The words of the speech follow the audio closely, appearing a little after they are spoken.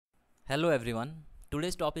Hello everyone.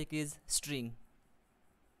 Today's topic is string.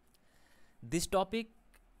 This topic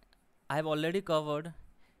I have already covered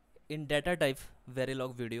in data type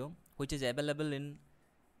Verilog video, which is available in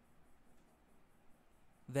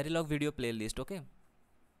Verilog video playlist. Okay,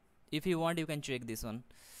 if you want you can check this one.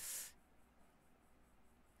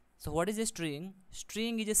 So what is a string?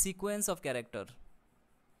 String is a sequence of character.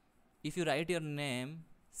 If you write your name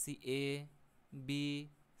C A B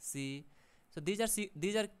C, so these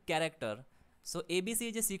are character. So ABC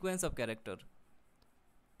is a sequence of character,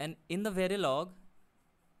 and in the Verilog,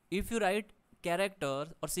 if you write character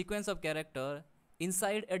or sequence of character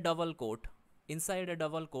inside a double quote,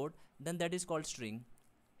 then that is called string.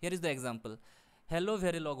 Here is the example: hello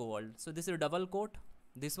Verilog world. So this is a double quote,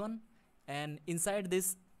 this one, and inside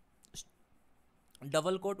this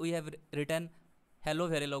double quote we have written hello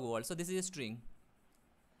Verilog world. So this is a string.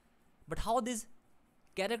 But how these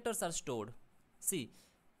characters are stored? See,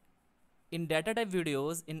 in data type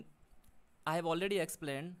videos, I have already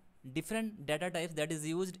explained different data types that is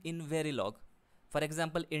used in Verilog. For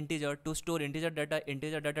example, integer, to store integer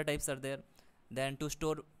data types are there. Then to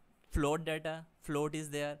store float data, float is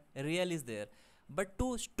there, real is there. But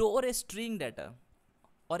to store a string data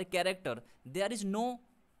or a character, there is no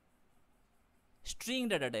string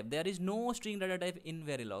data type. There is no string data type in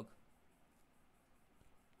Verilog.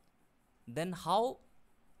 Then how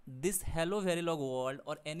this hello Verilog world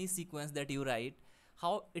or any sequence that you write,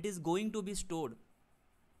 how it is going to be stored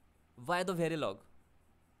via the Verilog?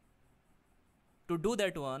 To do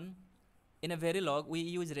that one, in a Verilog we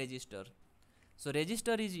use register. So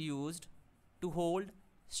register is used to hold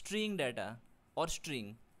string data or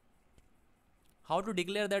string. How to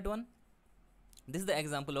declare that one? This is the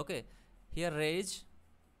example. Okay, here reg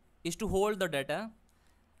is to hold the data,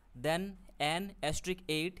 then n asterisk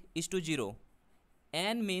 8 is to 0.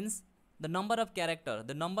 N means the number of character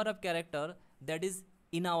that is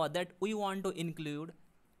in our that we want to include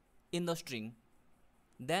in the string.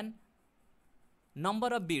 Then number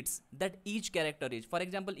of bits that each character is. For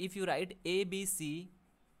example, if you write ABC,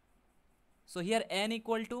 so here n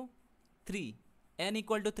equal to 3,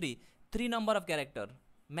 three number of character,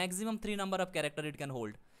 maximum 3 number of character it can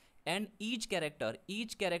hold, and each character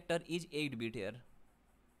is 8 bit here.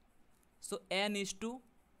 So n is to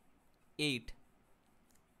 8.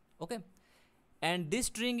 Okay, and this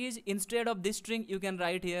string is, instead of this string you can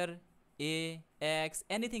write here a, x,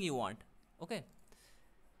 anything you want. Okay,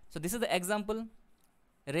 so this is the example.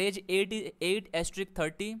 Reg 8 asterisk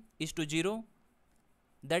 30 is to 0.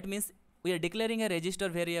 That means we are declaring a register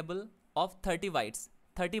variable of 30 bytes.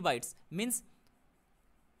 30 bytes means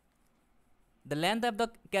the length of the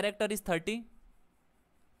character is 30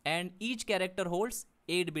 and each character holds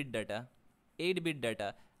 8 bit data.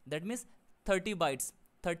 That means 30 bytes.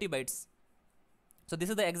 So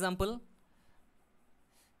this is the example,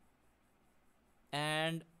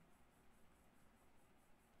 and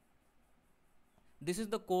this is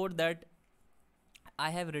the code that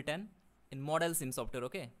I have written in Model Sim software.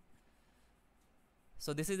 Okay,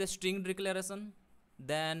 so this is the string declaration,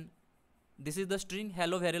 then this is the string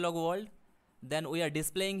hello Verilog world, then we are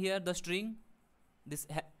displaying here the string, this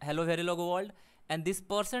hello Verilog world, and this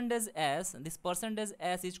 %s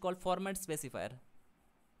is called format specifier.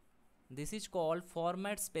 This is called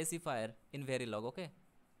format specifier in Verilog. Okay,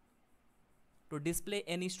 to display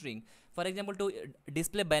any string. For example, to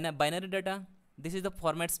display binary data, this is the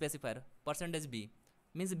format specifier, %b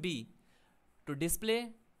means b. To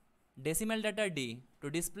display decimal data, d. To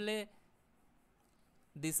display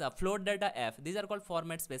this float data, f. These are called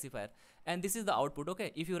format specifier, and this is the output.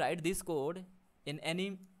 Okay, if you write this code in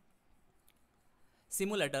any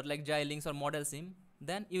simulator like Xilinx or Model Sim,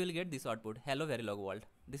 then you will get this output, hello Verilog world.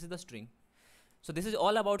 This is the string. So this is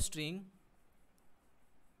all about string,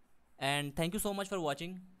 and thank you so much for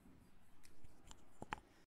watching.